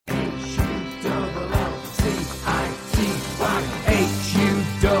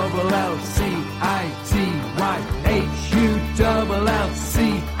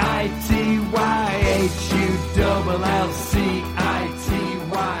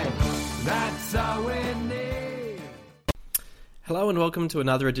Hello and welcome to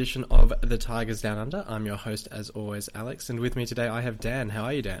another edition of The Tigers Down Under. I'm your host, as always, Alex, and with me today I have Dan. How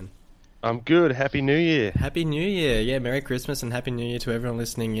are you, Dan? I'm good. Happy New Year. Happy New Year. Yeah, Merry Christmas and Happy New Year to everyone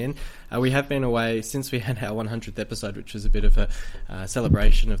listening in. We have been away since we had our 100th episode, which was a bit of a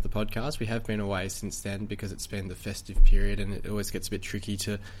celebration of the podcast. We have been away since then because it's been the festive period and it always gets a bit tricky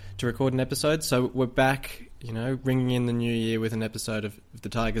to record an episode. So we're back, ringing in the new year with an episode of The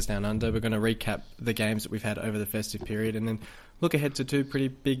Tigers Down Under. We're going to recap the games that we've had over the festive period and then look ahead to two pretty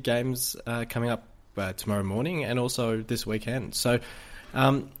big games coming up tomorrow morning and also this weekend. So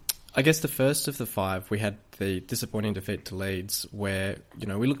I guess the first of the five, we had the disappointing defeat to Leeds where,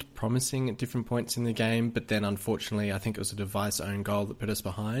 we looked promising at different points in the game, but then unfortunately I think it was a Device own goal that put us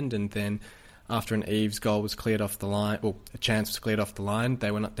behind, and then after an Eves goal was cleared off the line, a chance was cleared off the line,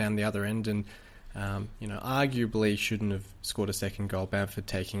 they went up down the other end and, arguably shouldn't have scored a second goal, Bamford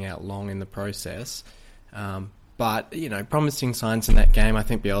taking out Long in the process. But, promising signs in that game. I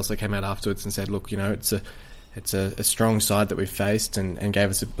think Bielsa came out afterwards and said, look, it's a strong side that we've faced and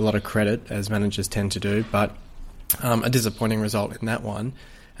gave us a lot of credit, as managers tend to do, but a disappointing result in that one.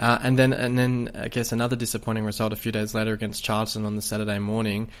 And then I guess another disappointing result a few days later against Charlton on the Saturday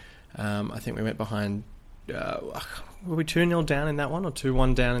morning. I think we went behind, were we 2-0 down in that one or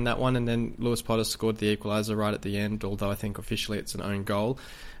 2-1 down in that one? And then Lewis Potter scored the equaliser right at the end, although I think officially it's an own goal.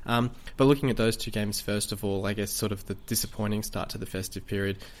 But looking at those two games, first of all, I guess sort of the disappointing start to the festive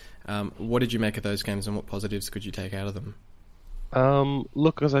period. What did you make of those games and what positives could you take out of them?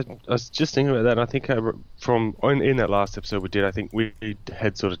 Look, as I was just thinking about that, I think in that last episode we did, I think we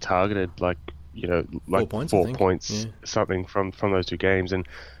had sort of targeted 4 points, yeah, something from those two games, and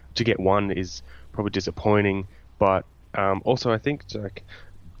to get one is probably disappointing. But also I think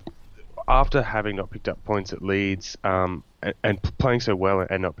after having not picked up points at Leeds and playing so well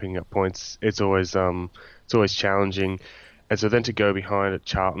and not picking up points, it's always challenging. And so then to go behind at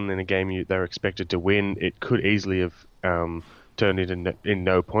Charlton in a game they were expected to win, it could easily have turned into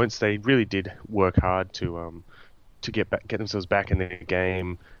no points. They really did work hard to get themselves back in the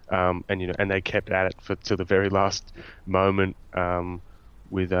game, and they kept at it to the very last moment. Keane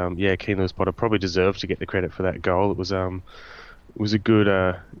Lewis Potter probably deserved to get the credit for that goal. It was a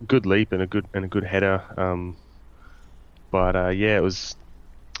good leap and a good header. It was.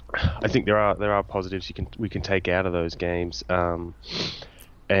 I think there are positives we can take out of those games,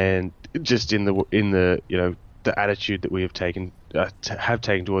 and just in the the attitude that we have taken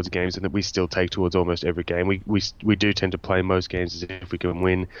towards games, and that we still take towards almost every game. We do tend to play most games as if we can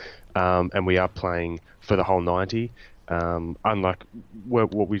win, and we are playing for the whole 90. Unlike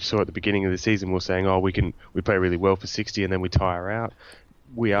what we saw at the beginning of the season, we're saying, we play really well for 60 and then we tire out.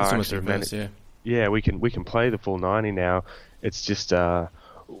 We are actually reverse, yeah. We can play the full 90 now. It's just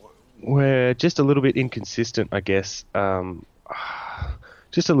we're just a little bit inconsistent, I guess.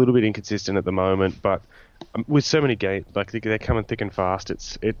 Just a little bit inconsistent at the moment, but with so many games, they're coming thick and fast.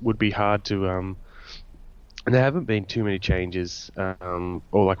 It would be hard to. And there haven't been too many changes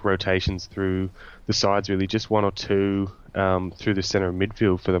or rotations through the sides, really. Just one or two through the centre of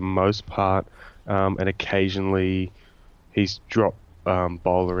midfield for the most part, and occasionally he's dropped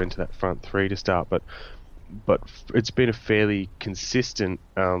Bowler into that front three to start, but it's been a fairly consistent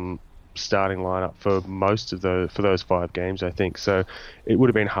starting lineup for most of those 5 games, I think. So it would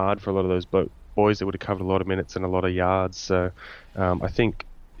have been hard for a lot of those boys that would have covered a lot of minutes and a lot of yards. So I think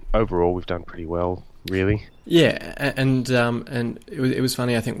overall we've done pretty well, really. Yeah, and it was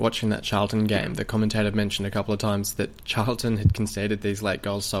funny, I think, watching that Charlton game. The commentator mentioned a couple of times that Charlton had conceded these late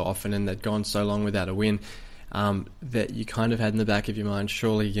goals so often and they'd gone so long without a win, that you kind of had in the back of your mind,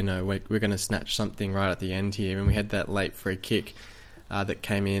 surely, we're going to snatch something right at the end here. And we had that late free kick that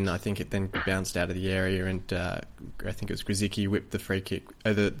came in. I think it then bounced out of the area, and I think it was Grzycki whipped the free kick,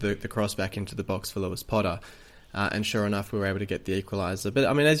 the cross back into the box for Lewis Potter. And sure enough, we were able to get the equaliser. But,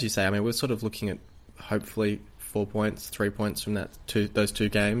 as you say, we're sort of looking at hopefully 4 points, 3 points from those two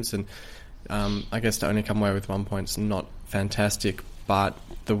games. And I guess to only come away with 1 point's not fantastic. But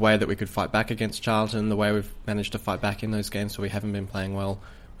the way that we could fight back against Charlton, the way we've managed to fight back in those games where we haven't been playing well,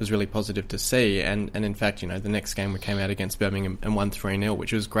 was really positive to see. And in fact, the next game we came out against Birmingham and won 3-0,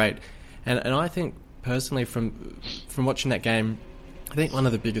 which was great. And I think personally from watching that game, I think one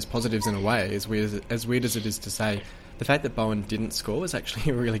of the biggest positives in a way, as weird as it is to say, the fact that Bowen didn't score was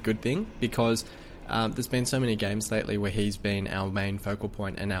actually a really good thing, because there's been so many games lately where he's been our main focal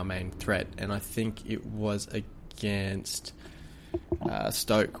point and our main threat. And I think it was against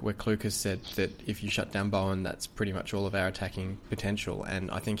Stoke where Clucas said that if you shut down Bowen, that's pretty much all of our attacking potential. And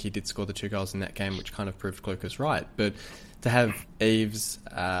I think he did score the 2 goals in that game, which kind of proved Clucas right. But to have Eves,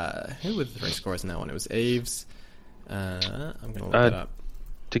 who were the 3 scorers in that one? It was Eves, I'm going to look that up.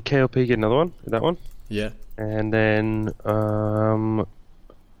 Did KLP get another one? That one? Yeah. And then,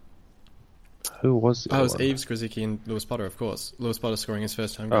 who was it? Oh, it was Eves, Grzycki and Lewis Potter, of course. Lewis Potter scoring his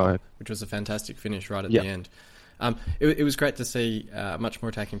first home goal, which was a fantastic finish right at the end. It was great to see much more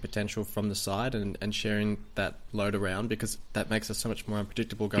attacking potential from the side and sharing that load around, because that makes us so much more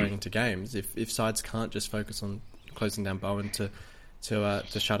unpredictable going into games. If sides can't just focus on closing down Bowen to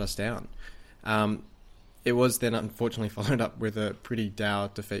shut us down. It was then unfortunately followed up with a pretty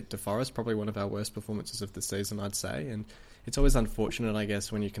dour defeat to Forest, probably one of our worst performances of the season, I'd say. And it's always unfortunate, I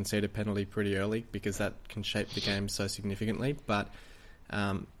guess, when you concede a penalty pretty early, because that can shape the game so significantly. But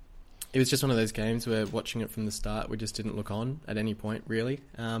it was just one of those games where, watching it from the start, we just didn't look on at any point, really.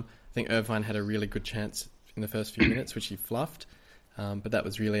 I think Irvine had a really good chance in the first few minutes, which he fluffed. But that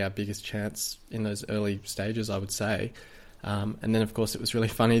was really our biggest chance in those early stages, I would say. And then, of course, it was really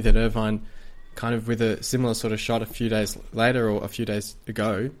funny that Irvine, kind of with a similar sort of shot a few days later or a few days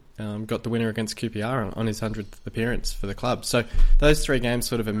ago, got the winner against QPR on his 100th appearance for the club. So those three games,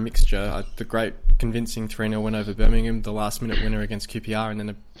 sort of a mixture. The great convincing 3-0 win over Birmingham, the last-minute winner against QPR, and then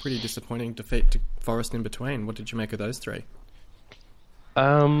a pretty disappointing defeat to Forest in between. What did you make of those three?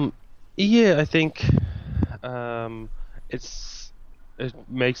 Yeah, I think it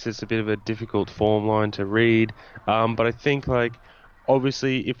makes this a bit of a difficult form line to read. But I think, like,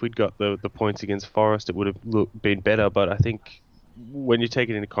 obviously, if we'd got the points against Forest, it would have been better. But I think when you take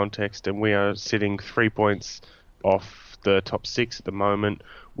it into context, and we are sitting 3 points off the top six at the moment,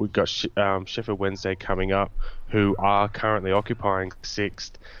 we've got Sheffield Wednesday coming up, who are currently occupying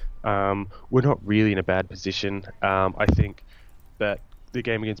sixth. We're not really in a bad position. I think that the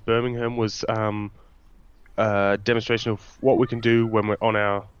game against Birmingham was a demonstration of what we can do when we're on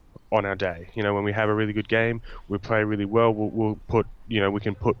our day. You know, when we have a really good game, we play really well. We'll put, we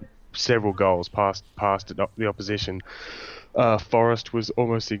can put several goals past the opposition. Forest was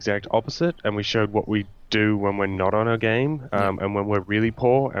almost the exact opposite, and we showed what we do when we're not on our game, and when we're really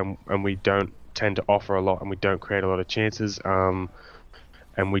poor, and we don't tend to offer a lot, and we don't create a lot of chances, and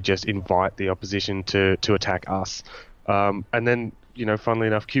we just invite the opposition to attack us. And then, funnily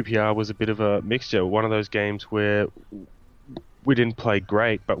enough, QPR was a bit of a mixture. One of those games where we didn't play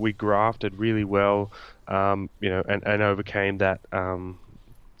great, but we grafted really well, and overcame that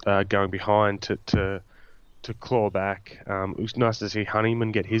going behind to claw back. It was nice to see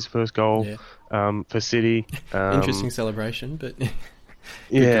Honeyman get his first goal for City. Interesting celebration, but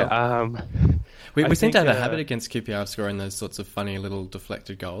yeah. We seem to have a habit against QPR of scoring those sorts of funny little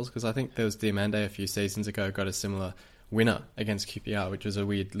deflected goals, because I think there was Diamande a few seasons ago got a similar winner against QPR, which was a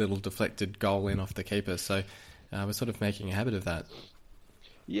weird little deflected goal in off the keeper. So we're sort of making a habit of that.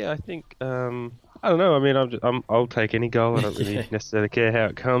 Yeah, I think I don't know. I mean, I'll take any goal. I don't really necessarily care how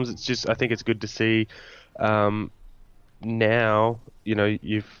it comes. It's just, I think it's good to see. Now,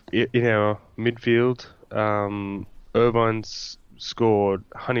 you've in our midfield, Irvine's scored,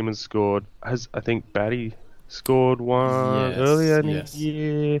 Honeyman scored. I think Batty scored one earlier in the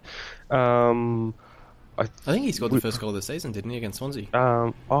year. I think he scored the first goal of the season, didn't he, against Swansea?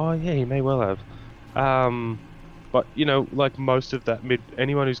 Oh yeah, he may well have. But like most of that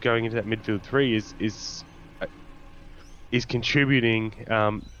anyone who's going into that midfield three is contributing,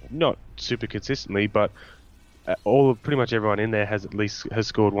 not super consistently, but pretty much everyone in there has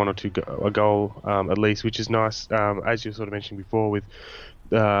scored one or two a goal at least, which is nice. As you sort of mentioned before, with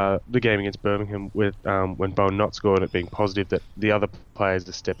the game against Birmingham, with when Bowen not scored, it being positive that the other players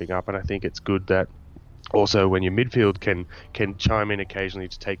are stepping up, and I think it's good that also when your midfield can chime in occasionally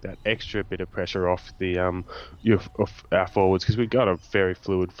to take that extra bit of pressure off our forwards, because we've got a very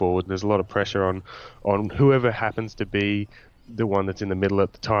fluid forward, and there's a lot of pressure on whoever happens to be the one that's in the middle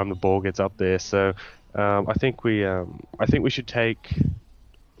at the time the ball gets up there. So I think we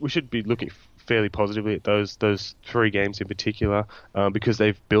should be looking fairly positively at those three games in particular, because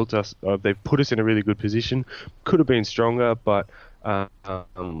they've they've put us in a really good position. Could have been stronger, but I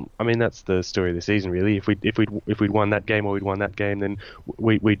mean, that's the story of the season, really. If we'd won that game, or we'd won that game, then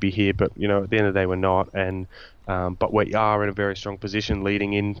we'd be here. But at the end of the day, we're not, and but we are in a very strong position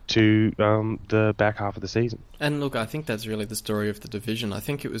leading into the back half of the season. And look, I think that's really the story of the division. I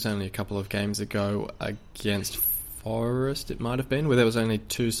think it was only a couple of games ago against Forest, it might have been, where there was only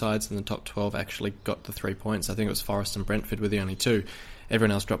two sides in the top 12 actually got the 3 points. I think it was Forest and Brentford were the only two.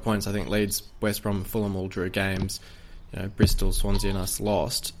 Everyone else dropped points. I think Leeds, West Brom, Fulham all drew games. Bristol, Swansea and us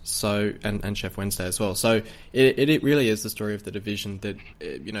lost, so and Sheffield Wednesday as well. So it really is the story of the division that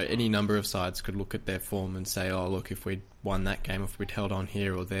any number of sides could look at their form and say, oh look, if we'd won that game, if we'd held on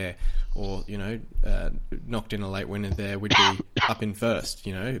here or there, or knocked in a late winner there, we'd be up in first.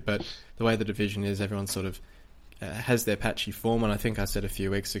 But the way the division is, everyone's sort of has their patchy form, and I think I said a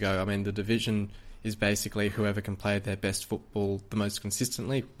few weeks ago, I mean, the division is basically whoever can play their best football the most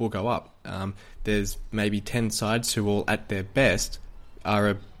consistently will go up. There's maybe 10 sides who all at their best are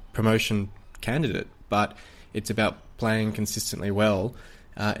a promotion candidate, but it's about playing consistently well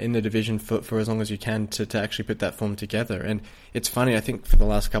in the division for as long as you can to actually put that form together. And it's funny, I think for the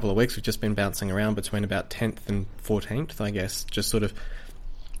last couple of weeks we've just been bouncing around between about 10th and 14th, I guess, just sort of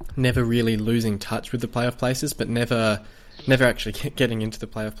never really losing touch with the playoff places, but never actually getting into the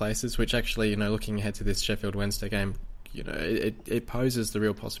playoff places, which actually, looking ahead to this Sheffield Wednesday game, it poses the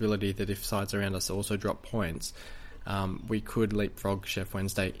real possibility that if sides around us also drop points, we could leapfrog Sheff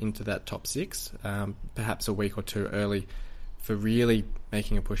Wednesday into that top 6, perhaps a week or two early for really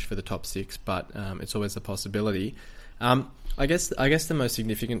making a push for the top 6, but it's always a possibility. I guess the most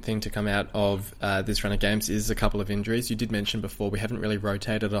significant thing to come out of this run of games is a couple of injuries. You did mention before we haven't really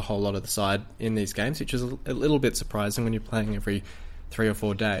rotated a whole lot of the side in these games, which is a little bit surprising when you're playing every 3 or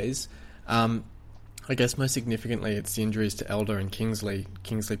 4 days. I guess most significantly it's the injuries to Elder and Kingsley.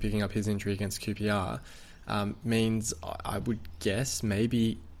 Kingsley picking up his injury against QPR means I would guess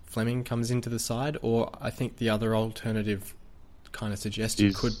maybe Fleming comes into the side, or I think the other alternative kind of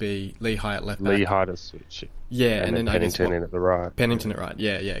suggestion could be Lee High at left back. Lee High to switch. Yeah, and then Pennington in at the right. Pennington at right,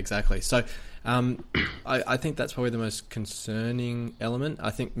 yeah, exactly. So I think that's probably the most concerning element.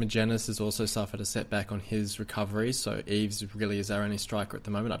 I think Magennis has also suffered a setback on his recovery, so Eves really is our only striker at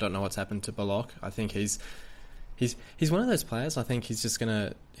the moment. I don't know what's happened to Bullock. I think he's one of those players. I think he's just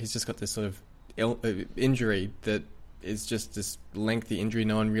got this sort of injury that is just this lengthy injury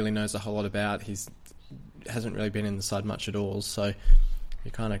no one really knows a whole lot about. He's hasn't really been in the side much at all, so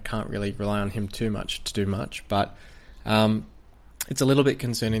you kind of can't really rely on him too much to do much. But it's a little bit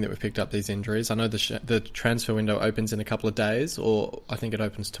concerning that we've picked up these injuries. I know the transfer window opens in a couple of days, or I think it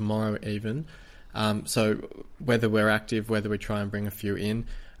opens tomorrow even. So whether we're active, whether we try and bring a few in,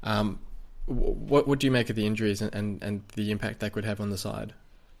 what do you make of the injuries and the impact they could have on the side?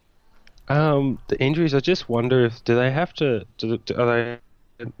 The injuries, I just wonder if are they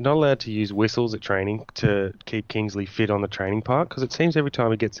not allowed to use whistles at training to keep Kingsley fit on the training park? Because it seems every time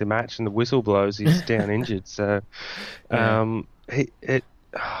he gets a match and the whistle blows, he's down injured. So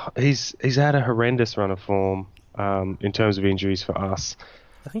he's had a horrendous run of form in terms of injuries for us.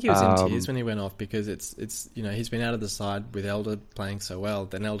 I think he was in tears when he went off, because it's he's been out of the side with Elder playing so well.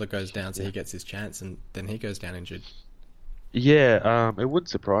 Then Elder goes down, so he gets his chance, and then he goes down injured. Yeah, it would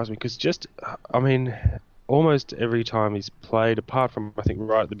surprise me, because almost every time he's played, apart from I think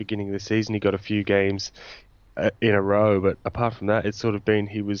right at the beginning of the season, he got a few games in a row. But apart from that, it's sort of been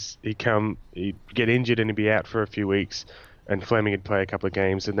he'd get injured and he'd be out for a few weeks, and Fleming would play a couple of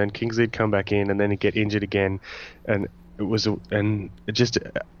games, and then Kingsley'd come back in, and then he'd get injured again, and just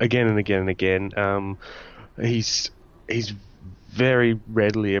again and again and again. He's very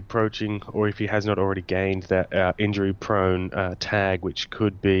readily approaching, or if he has not already gained that injury-prone tag, which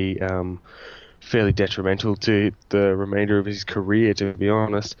could be fairly detrimental to the remainder of his career, to be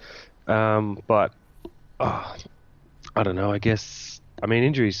honest. But I don't know. I guess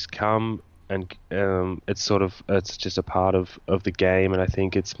injuries come, and it's just a part of the game, and I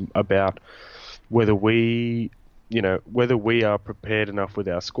think it's about whether we are prepared enough with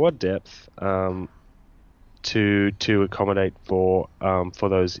our squad depth to accommodate for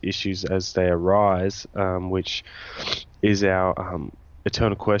those issues as they arise, which is our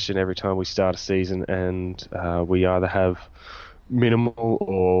eternal question every time we start a season, and we either have minimal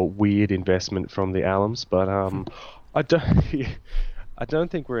or weird investment from the alums. But I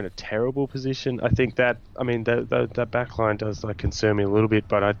don't think we're in a terrible position. I think that that back line does concern me a little bit,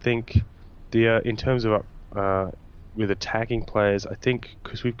 but I think in terms of with attacking players, I think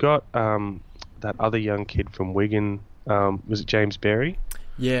because we've got that other young kid from Wigan, was it James Berry?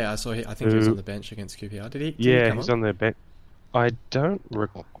 Yeah, I saw. I think he was on the bench against QPR. Did he? Yeah, he's on the bench. I don't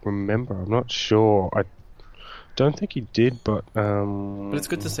remember. I'm not sure. I don't think he did, but it's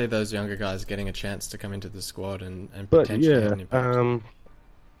good to see those younger guys getting a chance to come into the squad and potentially have an impact.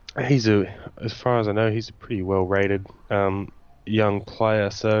 As far as I know, he's a pretty well-rated young player.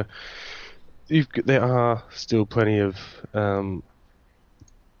 So there are still plenty of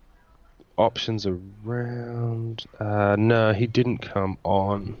options around. No, he didn't come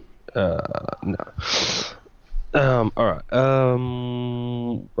on. No. All right.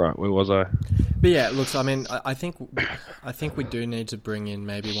 Right. Where was I? But yeah, look. I think we do need to bring in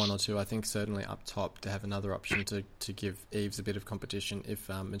maybe one or two. I think certainly up top to have another option to give Eves a bit of competition if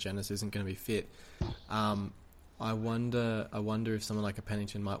Magennis isn't going to be fit. I wonder if someone like a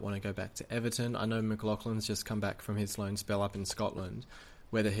Pennington might want to go back to Everton. I know McLaughlin's just come back from his loan spell up in Scotland,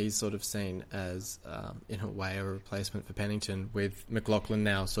 whether he's sort of seen as, in a way, a replacement for Pennington, with McLaughlin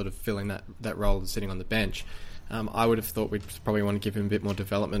now sort of filling that role of sitting on the bench. I would have thought we'd probably want to give him a bit more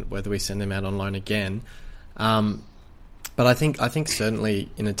development, whether we send him out on loan again. But I think certainly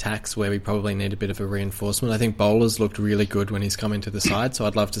in attacks where we probably need a bit of a reinforcement, I think Bowler's looked really good when he's come into the side, so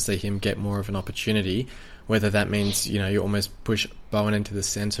I'd love to see him get more of an opportunity, whether that means, you almost push Bowen into the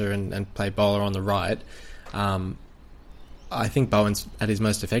centre and play Bowler on the right. I think Bowen's at his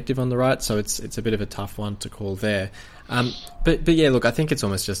most effective on the right, so it's a bit of a tough one to call there. But yeah, look, I think it's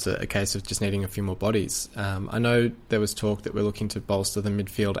almost just a case of just needing a few more bodies. I know there was talk that we're looking to bolster the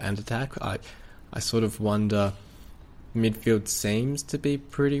midfield and attack. I sort of wonder, midfield seems to be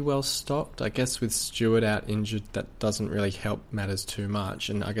pretty well stocked. I guess with Stewart out injured, that doesn't really help matters too much,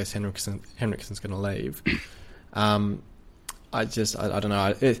 and I guess Henrikson's going to leave. I don't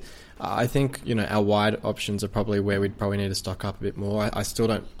know. I think, our wide options are probably where we'd probably need to stock up a bit more. I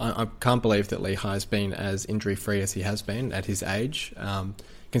can't believe that Lehigh's been as injury-free as he has been at his age,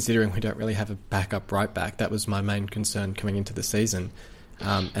 considering we don't really have a backup right back. That was my main concern coming into the season,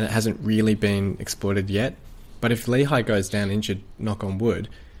 and it hasn't really been exploited yet. But if Lehigh goes down injured, knock on wood,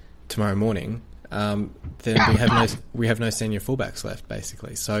 tomorrow morning, then we have no senior fullbacks left,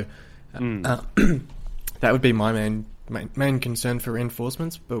 basically. So that would be my main concern for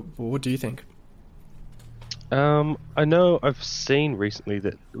reinforcements. But what do you think? I know I've seen recently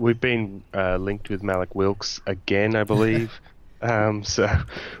that we've been linked with Malik Wilkes again, I believe.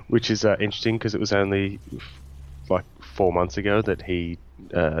 Which is interesting, because it was only like 4 months ago that he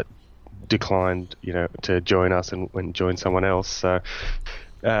declined, to join us and join someone else. So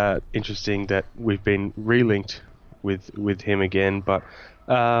interesting that we've been relinked with him again. But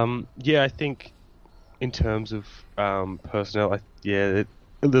I think in terms of personnel, the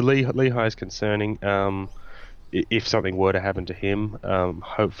Lehigh is concerning. If something were to happen to him,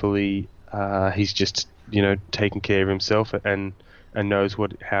 hopefully he's just taking care of himself and knows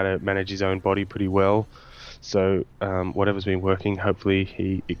how to manage his own body pretty well. So whatever's been working,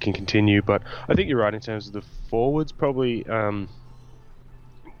 hopefully it can continue. But I think you're right in terms of the forwards. Probably probably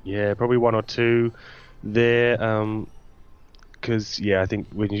one or two there. Because I think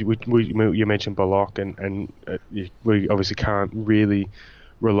when you mentioned Bullock and we obviously can't really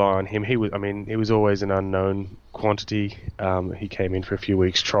rely on him. He was always an unknown quantity. He came in for a few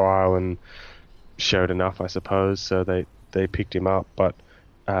weeks trial and showed enough, I suppose. So they picked him up, but.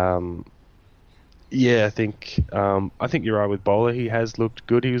 I think you're right with Bowler. He has looked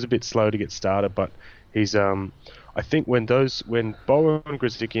good. He was a bit slow to get started, but he's. I think when Bowler and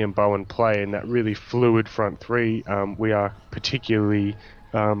Grzycki and Bowen play in that really fluid front three, we are particularly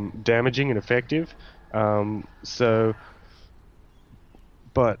damaging and effective. And I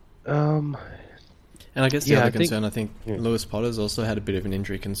guess the other concern, I think Lewis Potter's also had a bit of an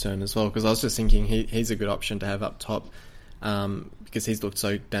injury concern as well, because I was just thinking he's a good option to have up top, because he's looked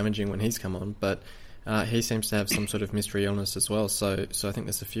so damaging when he's come on, but he seems to have some sort of mystery illness as well, so I think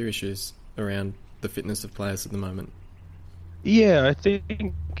there's a few issues around the fitness of players at the moment. Yeah, I think,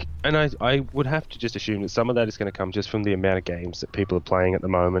 and I would have to just assume that some of that is going to come just from the amount of games that people are playing at the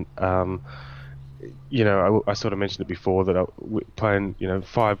moment. I sort of mentioned it before that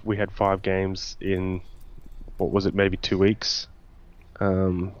we had 5 games in, what was it, maybe 2 weeks,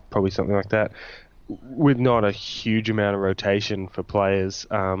 probably something like that, with not a huge amount of rotation for players.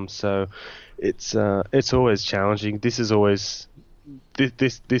 So it's always challenging. This is always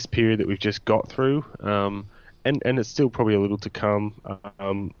this period that we've just got through, and it's still probably a little to come.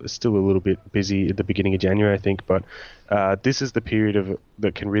 It's still a little bit busy at the beginning of January, I think, but this is the period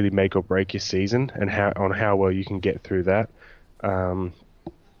that can really make or break your season, and how well you can get through that.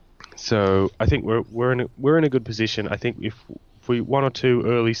 So I think we're in a good position. I think if we 1 or 2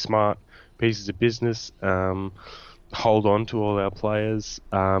 early smart pieces of business, hold on to all our players,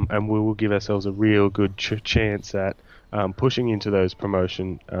 and we will give ourselves a real good chance at pushing into those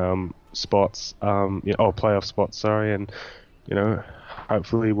promotion spots, playoff spots, sorry, and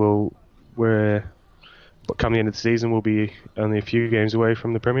hopefully we're come the end of the season, we'll be only a few games away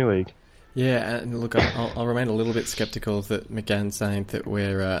from the Premier League. Yeah, and look, I'll remain a little bit sceptical that McGann saying that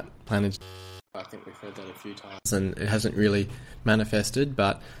we're planning. I think we've heard that a few times, and it hasn't really manifested,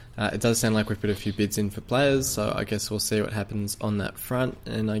 but it does sound like we've put a few bids in for players, so I guess we'll see what happens on that front,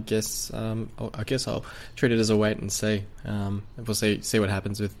 and I guess I'll treat it as a wait and see. We'll see what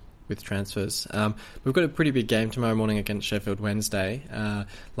happens with transfers. We've got a pretty big game tomorrow morning against Sheffield Wednesday.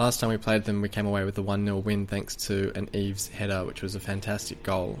 Last time we played them, we came away with a 1-0 win thanks to an Eves header, which was a fantastic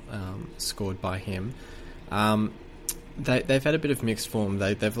goal scored by him. They've had a bit of mixed form.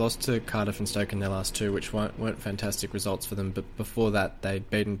 They've lost to Cardiff and Stoke in their last two, which weren't fantastic results for them. But before that, they'd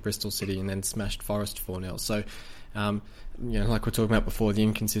beaten Bristol City and then smashed Forest 4-0. So, like we're talking about before, the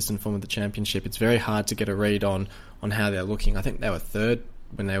inconsistent form of the Championship, it's very hard to get a read on how they're looking. I think they were third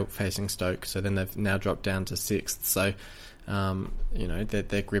when they were facing Stoke, so then they've now dropped down to sixth. So,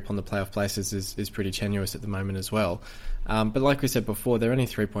 their grip on the playoff places is pretty tenuous at the moment as well. But like we said before, they're only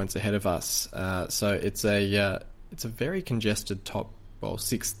 3 points ahead of us. So it's a very congested top,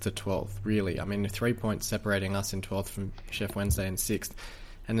 6th to 12th, really. I mean, 3 points separating us in 12th from Sheff Wednesday in 6th.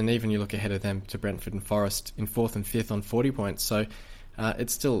 And then even you look ahead of them to Brentford and Forest in 4th and 5th on 40 points. So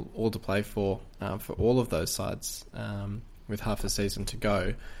it's still all to play for all of those sides with half a season to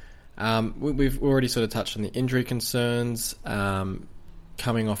go. We've already sort of touched on the injury concerns.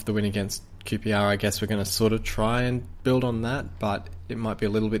 Coming off the win against QPR, I guess we're going to sort of try and build on that, but it might be a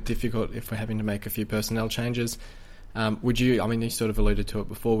little bit difficult if we're having to make a few personnel changes. You sort of alluded to it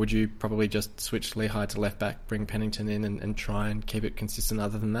before, would you probably just switch Lehigh to left back, bring Pennington in and try and keep it consistent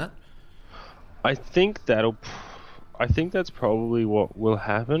other than that? I think that's probably what will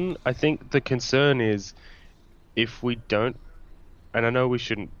happen. I think the concern is if we don't, and I know we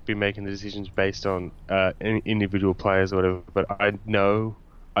shouldn't be making the decisions based on individual players or whatever, but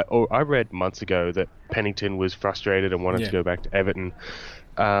I read months ago that Pennington was frustrated and wanted to go back to Everton.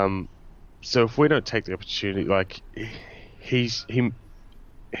 So if we don't take the opportunity, like he's a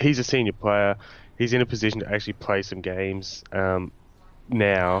senior player, he's in a position to actually play some games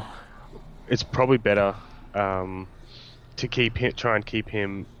now. It's probably better to try and keep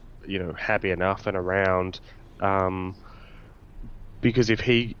him, happy enough and around. Because if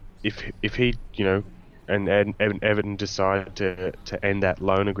he, and Everton decide to end that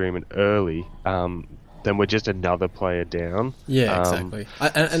loan agreement early, then we're just another player down. Yeah, exactly.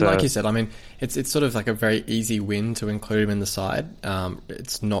 And like you said, I mean, it's sort of like a very easy win to include him in the side.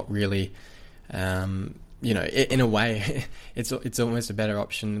 It's not really, in a way, it's almost a better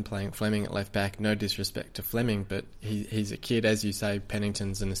option than playing Fleming at left back. No disrespect to Fleming, but he's a kid, as you say.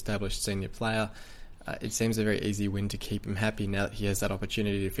 Pennington's an established senior player. It seems a very easy win to keep him happy now that he has that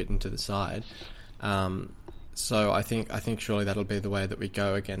opportunity to fit into the side. So I think surely that'll be the way that we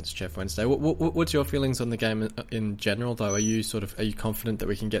go against Sheff Wednesday. What's your feelings on the game in general, though? Are you confident that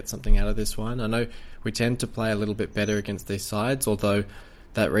we can get something out of this one? I know we tend to play a little bit better against these sides, although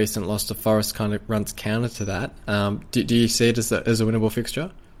that recent loss to Forest kind of runs counter to that. Do you see it as a winnable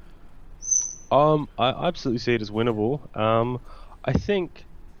fixture? I absolutely see it as winnable. I think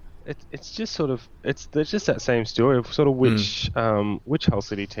it's just there's just that same story of sort of which Hull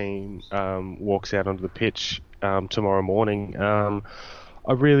City team walks out onto the pitch tomorrow morning. I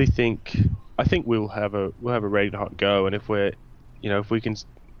think we'll have a ready to hot go, and if we can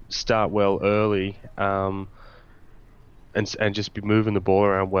start well early and just be moving the ball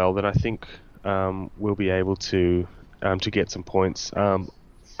around well, then I think we'll be able to get some points. I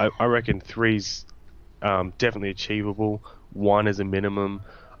reckon 3's definitely achievable. 1 is a minimum.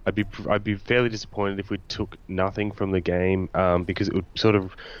 I'd be fairly disappointed if we took nothing from the game, because it would sort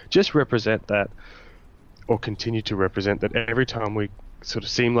of just represent that, or continue to represent that every time we sort of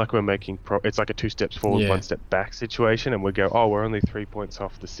seem like we're making it's like a 2 steps forward, 1 step back situation, and we go, we're only 3 points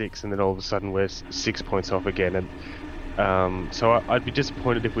off the 6, and then all of a sudden we're 6 points off again, and so I'd be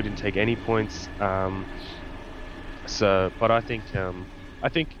disappointed if we didn't take any points. But I think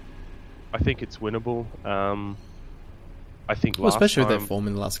it's winnable. I think especially with their form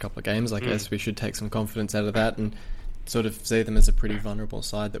in the last couple of games, I guess we should take some confidence out of that and sort of see them as a pretty vulnerable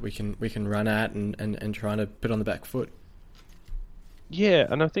side that we can run at and try to put on the back foot. Yeah,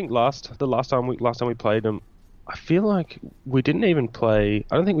 and I think the last time we played them, I feel like we didn't even play.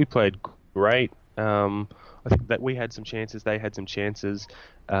 I don't think we played great. I think that we had some chances, they had some chances,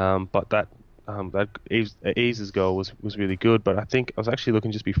 but that Ease's goal was really good. But I think I was actually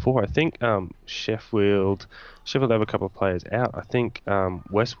looking just before. I think Sheffield have a couple of players out. I think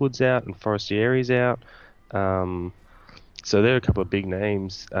Westwood's out and Forestieri's out. So there are a couple of big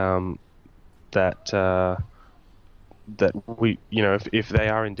names that we, if they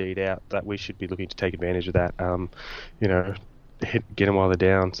are indeed out, that we should be looking to take advantage of that. Get them while they're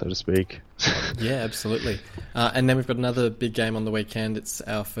down, so to speak. Yeah, absolutely. And then we've got another big game on the weekend. It's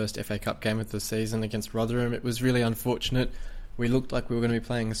our first FA Cup game of the season against Rotherham. It was really unfortunate. We looked like we were going to be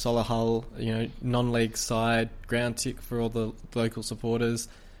playing a Solihull, non-league side, ground tick for all the local supporters.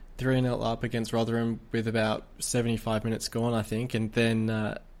 3-0 up against Rotherham with about 75 minutes gone, I think, and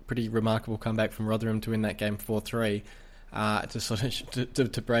then pretty remarkable comeback from Rotherham to win that game 4-3. To sort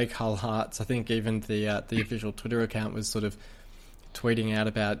of to break Hull hearts. I think even the official Twitter account was sort of tweeting out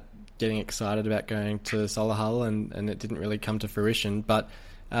about getting excited about going to Solihull, and it didn't really come to fruition. But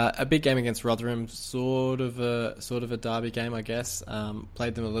a big game against Rotherham, sort of a derby game, I guess.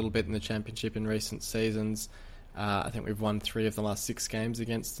 Played them a little bit in the Championship in recent seasons. I think we've won 3 of the last 6 games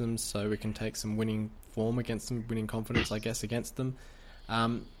against them, so we can take some winning form against them, winning confidence, I guess, against them.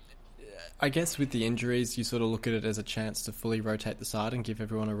 I guess with the injuries, you sort of look at it as a chance to fully rotate the side and give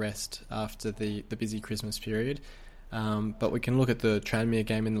everyone a rest after the busy Christmas period. But we can look at the Tranmere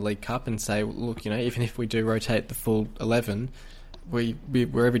game in the League Cup and say, look, even if we do rotate the full 11,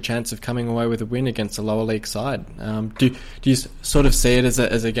 we're every chance of coming away with a win against a lower league side. Do you sort of see it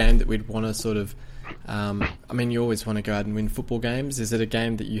as a game that we'd want to sort of... you always want to go out and win football games. Is it a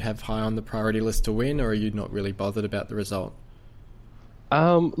game that you have high on the priority list to win, or are you not really bothered about the result?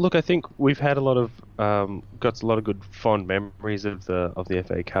 Look, I think we've had got a lot of good fond memories of the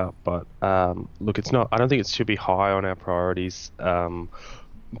FA Cup, but look, it's not. I don't think it should be high on our priorities.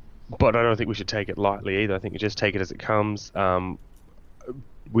 But I don't think we should take it lightly either. I think we just take it as it comes.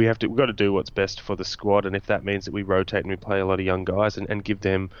 We've got to do what's best for the squad, and if that means that we rotate and we play a lot of young guys and give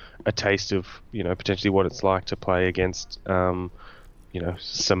them a taste of potentially what it's like to play against some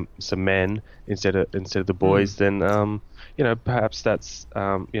men instead of the boys, then perhaps that's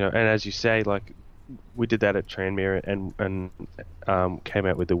and as you say, like we did that at Tranmere and came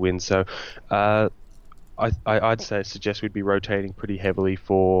out with the win. So I'd suggest we'd be rotating pretty heavily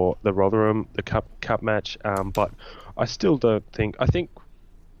for the Rotherham the cup match, but I still don't think. I think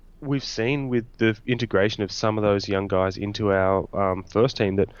we've seen with the integration of some of those young guys into our first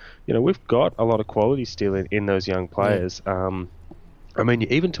team that we've got a lot of quality still in those young players. Yeah. You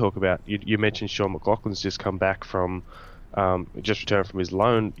even talk about you mentioned Sean McLaughlin's just come back from just returned from his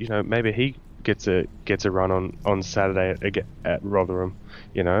loan. Maybe he gets a run on Saturday at Rotherham.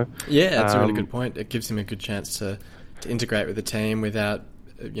 Yeah, that's a really good point. It gives him a good chance to integrate with the team without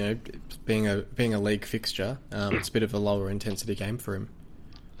being a league fixture. It's a bit of a lower intensity game for him.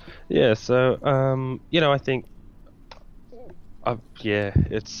 Yeah, so I think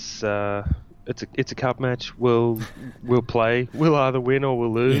it's a cup match. We'll play. We'll either win or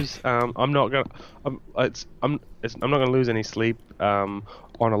we'll lose. I'm not gonna lose any sleep on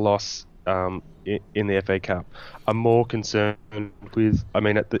a loss in the FA Cup. I'm more concerned with,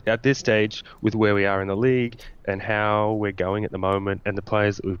 at this stage, with where we are in the league and how we're going at the moment and the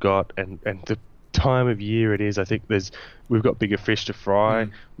players that we've got and the time of year it is. I think we've got bigger fish to fry.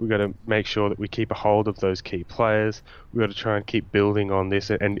 We've got to make sure that we keep a hold of those key players. We've got to try and keep building on this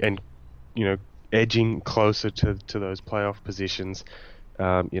and edging closer to those playoff positions.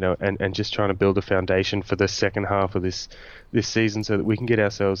 And just trying to build a foundation for the second half of this season so that we can get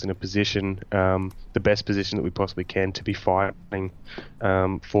ourselves in a position, the best position that we possibly can to be fighting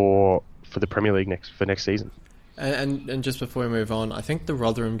for the Premier League next season. And just before we move on, I think the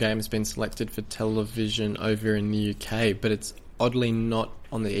Rotherham game has been selected for television over in the UK, but it's oddly not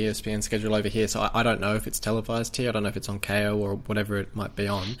on the ESPN schedule over here, so I don't know if it's televised here. I don't know if it's on KO or whatever it might be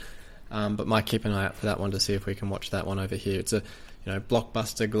on. But might keep an eye out for that one to see if we can watch that one over here. It's a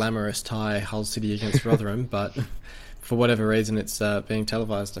blockbuster, glamorous tie, Hull City against Rotherham, but for whatever reason it's being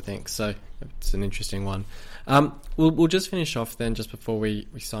televised, I think. So it's an interesting one. We'll just finish off then, just before we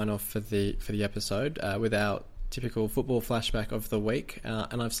sign off for the episode, with our typical football flashback of the week.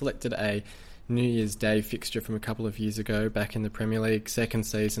 And I've selected a New Year's Day fixture from a couple of years ago, back in the Premier League, second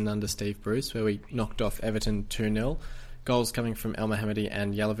season under Steve Bruce, where we knocked off Everton 2-0. Goals coming from El Mohammadi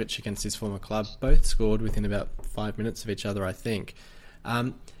and Jelavic against his former club, both scored within about 5 minutes of each other, I think.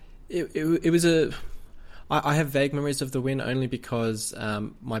 It was I have vague memories of the win only because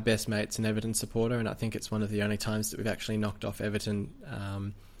my best mate's an Everton supporter, and I think it's one of the only times that we've actually knocked off Everton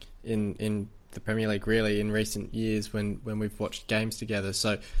in the Premier League, really, in recent years when we've watched games together.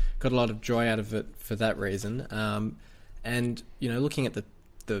 So got a lot of joy out of it for that reason. And looking at the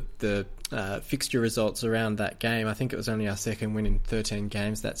fixture results around that game, I think it was only our second win in 13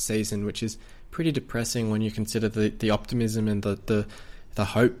 games that season, which is pretty depressing when you consider the optimism and the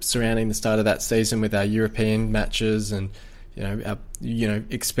hope surrounding the start of that season with our European matches and our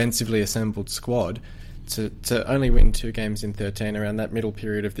expensively assembled squad. To only win 2 games in 13 around that middle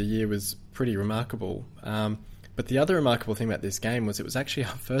period of the year was pretty remarkable. But the other remarkable thing about this game was it was actually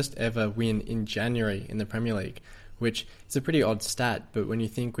our first ever win in January in the Premier League, which is a pretty odd stat, but when you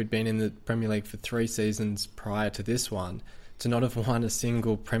think we'd been in the Premier League for 3 seasons prior to this one, to not have won a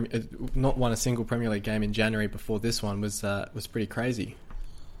single Premier League game in January before this one was pretty crazy.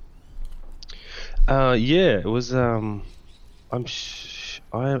 It was. I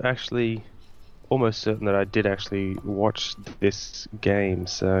actually almost certain that I did actually watch this game,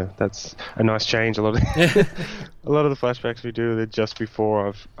 so that's a nice change. A lot of a lot of the flashbacks we do are just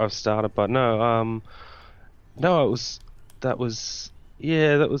before I've started, but no, no, that was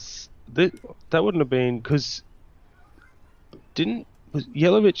that wouldn't have been because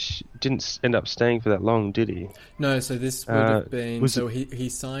Jelavic didn't end up staying for that long, did he? No, so this would have been... So he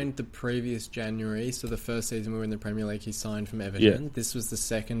signed the previous January, so the first season we were in the Premier League, he signed from Everton. Yeah. This was the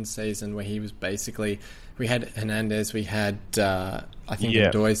second season where he was basically... We had Hernandez, we had... I think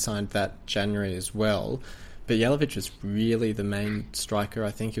Ndoye signed that January as well. But Jelavic was really the main striker.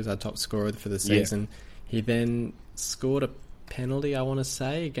 I think he was our top scorer for the season. Yeah. He then scored a penalty, I want to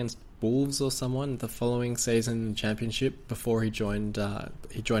say, against Wolves or someone the following season in the Championship before he joined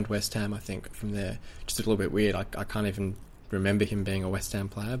West Ham, I think, from there. Just a little bit weird. I can't even remember him being a West Ham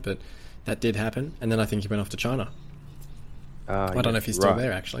player, but that did happen. And then I think he went off to China. I don't know if he's still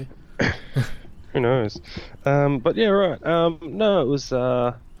there, actually. Who knows? But yeah, right. No, it was...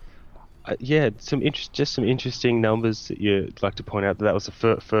 some interesting numbers that you'd like to point out. That was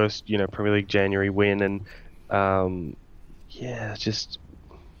the first, Premier League January win, and just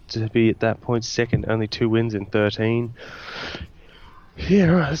to be at that point second, only 2 wins in 13. Yeah,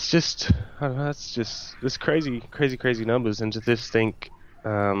 right. It's just, I don't know. It's just this crazy numbers, and to just think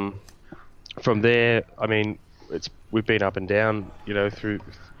from there. I mean, we've been up and down,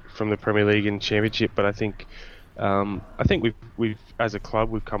 from the Premier League and Championship, but I think we've as a club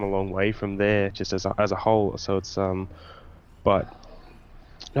we've come a long way from there, just as a whole. So it's but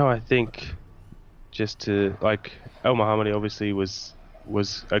no, I think just to El Mohammadi obviously was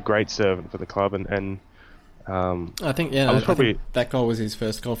a great servant for the club, and I think I think that goal was his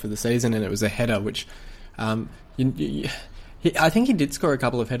first goal for the season, and it was a header, which I think he did score a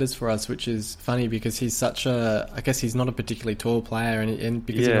couple of headers for us, which is funny because he's I guess he's not a particularly tall player, and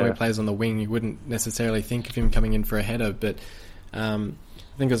because he plays on the wing, you wouldn't necessarily think of him coming in for a header, but I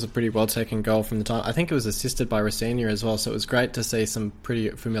think it was a pretty well taken goal from the time. I think it was assisted by Rossini as well, so it was great to see some pretty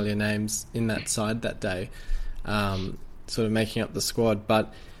familiar names in that side that day, sort of making up the squad.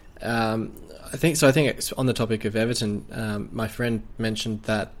 But I think it's on the topic of Everton. My friend mentioned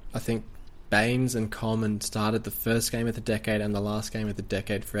that I think Baines and Coleman started the first game of the decade and the last game of the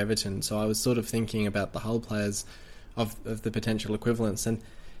decade for Everton. So I was sort of thinking about the Hull players of the potential equivalents, and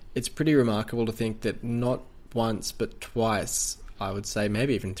it's pretty remarkable to think that not once but twice, I would say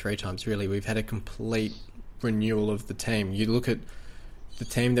maybe even 3 times really, we've had a complete renewal of the team. You look at the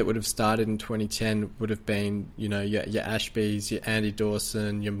team that would have started in 2010 would have been, your Ashbys, your Andy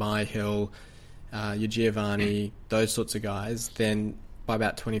Dawson, your Myhill, your Giovanni, those sorts of guys. Then by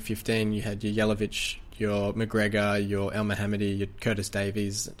about 2015, you had your Jelavic, your McGregor, your El Mohammadi, your Curtis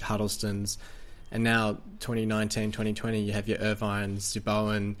Davies, Huddlestons, and now 2019, 2020, you have your Irvine,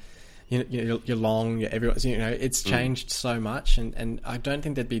 Zubowen, your Long, your everyone. It's changed so much, and I don't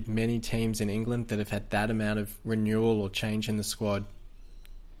think there'd be many teams in England that have had that amount of renewal or change in the squad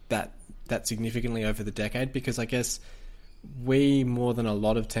that significantly over the decade, because I guess we, more than a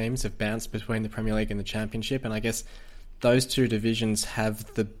lot of teams, have bounced between the Premier League and the Championship, and I guess those 2 divisions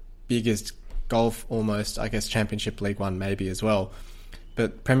have the biggest gulf almost. I guess Championship, League One maybe as well,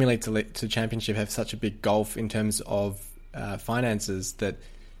 but Premier League to Championship have such a big gulf in terms of finances that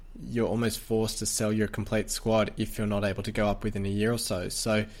you're almost forced to sell your complete squad if you're not able to go up within a year or so.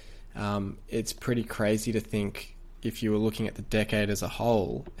 So it's pretty crazy to think, if you were looking at the decade as a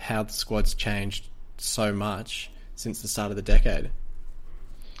whole, how the squad's changed so much since the start of the decade.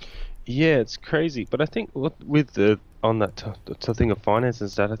 Yeah, it's crazy. But I think with on that thing of finance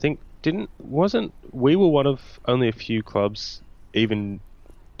and stuff, I think we were one of only a few clubs, even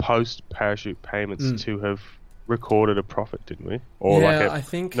post parachute payments, to have recorded a profit, didn't we? Or I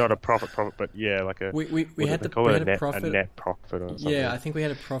think not a profit, but like a we had a profit, a net profit or something. Yeah, I think we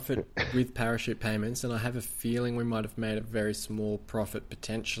had a profit with parachute payments, and I have a feeling we might have made a very small profit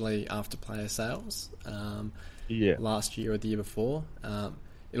potentially after player sales. Last year or the year before.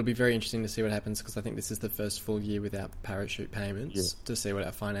 It'll be very interesting to see what happens, because I think this is the first full year without parachute payments to see what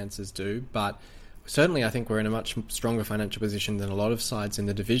our finances do. But certainly I think we're in a much stronger financial position than a lot of sides in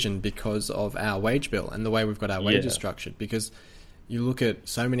the division because of our wage bill and the way we've got our wages structured. Because you look at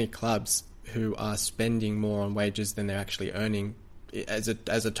so many clubs who are spending more on wages than they're actually earning as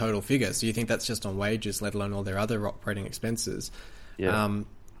a total figure. So you think that's just on wages, let alone all their other operating expenses. I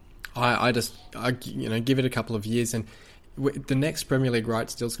give it a couple of years, and the next Premier League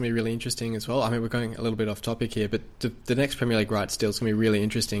rights deal is going to be really interesting as well. I mean, we're going a little bit off topic here, but the next Premier League rights deal is going to be really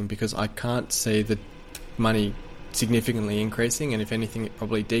interesting, because I can't see the money significantly increasing, and if anything, it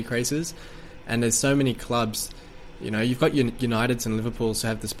probably decreases. And there's so many clubs you've got your Uniteds and Liverpools who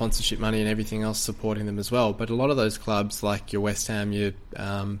have the sponsorship money and everything else supporting them as well. But a lot of those clubs, like your West Ham, your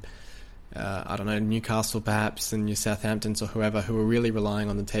I don't know, Newcastle perhaps, and your Southamptons or whoever, who are really relying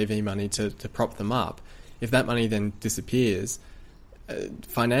on the TV money to prop them up, if that money then disappears,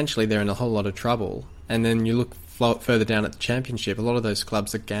 financially they're in a whole lot of trouble. And then you look further down at the Championship, a lot of those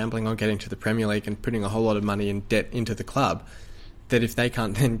clubs are gambling on getting to the Premier League and putting a whole lot of money in debt into the club, that if they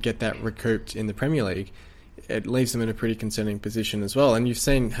can't then get that recouped in the Premier League, it leaves them in a pretty concerning position as well. And you've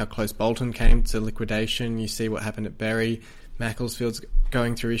seen how close Bolton came to liquidation. You see what happened at Bury. Macclesfield's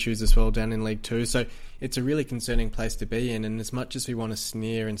going through issues as well down in League Two. So it's a really concerning place to be in. And as much as we want to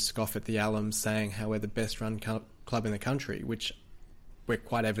sneer and scoff at the Allams saying how we're the best run club in the country, which we're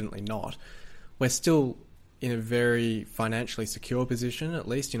quite evidently not, we're still in a very financially secure position, at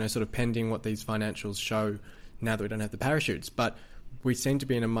least, sort of pending what these financials show now that we don't have the parachutes. But we seem to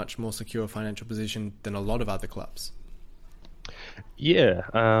be in a much more secure financial position than a lot of other clubs. Yeah,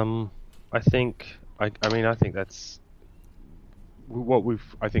 I think that's what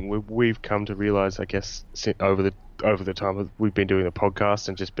we've come to realise, I guess, over the time we've been doing the podcast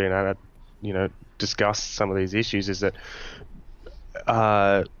and just been able to, discuss some of these issues, is that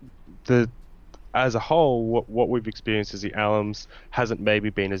as a whole, what we've experienced as the Allams hasn't maybe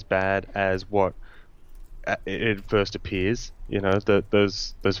been as bad as what it first appears.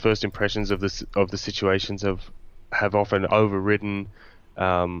 Those first impressions of the situations have often overridden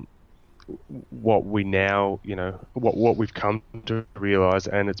what we now, what we've come to realise,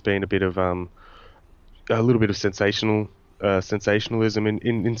 and it's been a bit of a little bit of sensationalism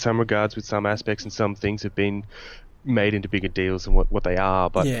in some regards with some aspects, and some things have been made into bigger deals than what they are.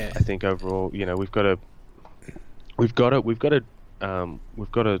 But yeah. I think overall, we've got a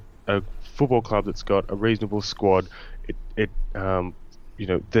football club that's got a reasonable squad.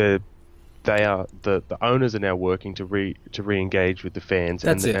 The owners are now working to re-engage with the fans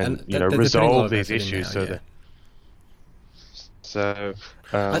and resolve these issues. I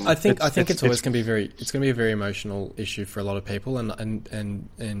think it's always going to be a very emotional issue for a lot of people,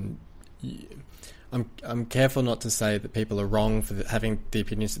 and I'm careful not to say that people are wrong for having the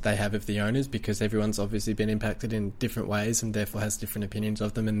opinions that they have of the owners, because everyone's obviously been impacted in different ways and therefore has different opinions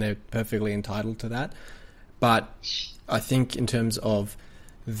of them, and they're perfectly entitled to that. But I think in terms of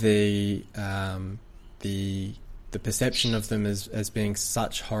the perception of them as being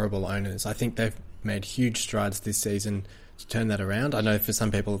such horrible owners, I think they've made huge strides this season to turn that around. I know for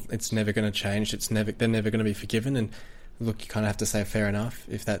some people it's never going to change. They're never going to be forgiven, and look, you kind of have to say fair enough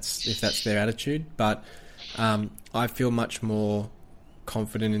if that's their attitude. But I feel much more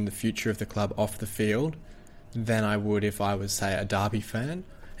confident in the future of the club off the field than I would if I was, say, a Derby fan.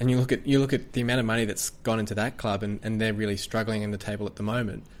 And you look at the amount of money that's gone into that club, and they're really struggling in the table at the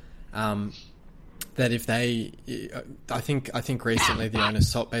moment. That if they, I think recently the owner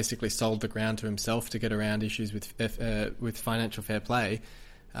basically sold the ground to himself to get around issues with financial fair play.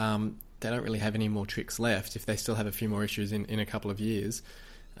 They don't really have any more tricks left. If they still have a few more issues in a couple of years,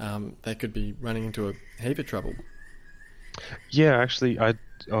 they could be running into a heap of trouble. Yeah, actually,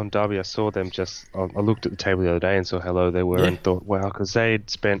 on Derby, I saw them I looked at the table the other day and saw how low they were, and thought, wow, because they had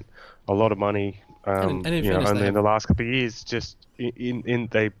spent a lot of money, only in the last couple of years. Just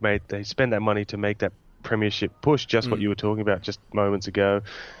they spent that money to make that premiership push, just what you were talking about just moments ago,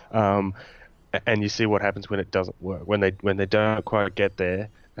 and you see what happens when it doesn't work, when they don't quite get there,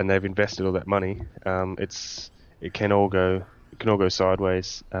 and they've invested all that money. It can all go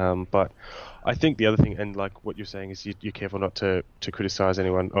sideways. But I think the other thing, and like what you're saying, is you're careful not to criticize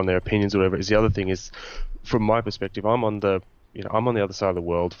anyone on their opinions or whatever. Is the other thing is, from my perspective, I'm on the other side of the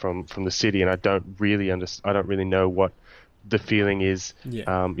world from the city, and I don't really know what the feeling is.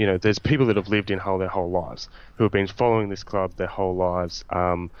 Yeah. There's people that have lived in Hull their whole lives, who have been following this club their whole lives.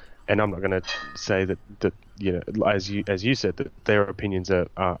 And I'm not going to say that as you said, that their opinions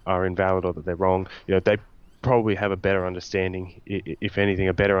are invalid or that they're wrong. They probably have a better understanding, if anything,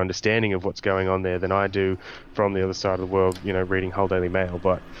 a better understanding of what's going on there than I do from the other side of the world, reading Hull Daily Mail.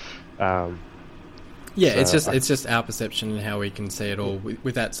 But it's just our perception and how we can see it all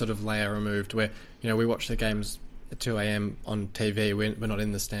with that sort of layer removed, where we watch the games at 2 a.m. on TV. We're not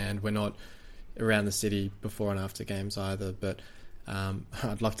in the stand. We're not around the city before and after games either. But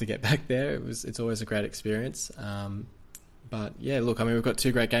I'd love to get back there. It's always a great experience. But yeah, look, we've got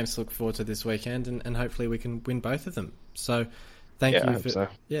 2 great games to look forward to this weekend, and hopefully we can win both of them. So thank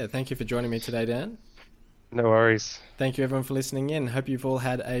you for joining me today, Dan. No worries. Thank you everyone for listening in. Hope you've all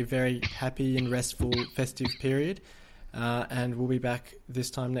had a very happy and restful festive period. And we'll be back this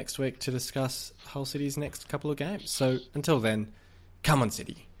time next week to discuss Hull City's next couple of games. So until then, come on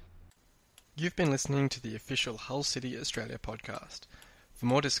City. You've been listening to the official Hull City Australia podcast. For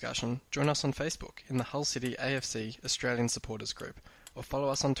more discussion, join us on Facebook in the Hull City AFC Australian Supporters Group, or follow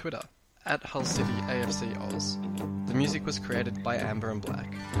us on Twitter at Hull City AFC Oz. The music was created by Amber and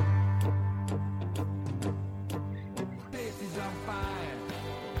Black. Is on fire.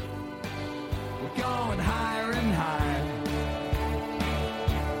 We're going higher and higher.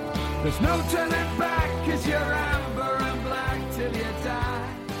 There's no turning back.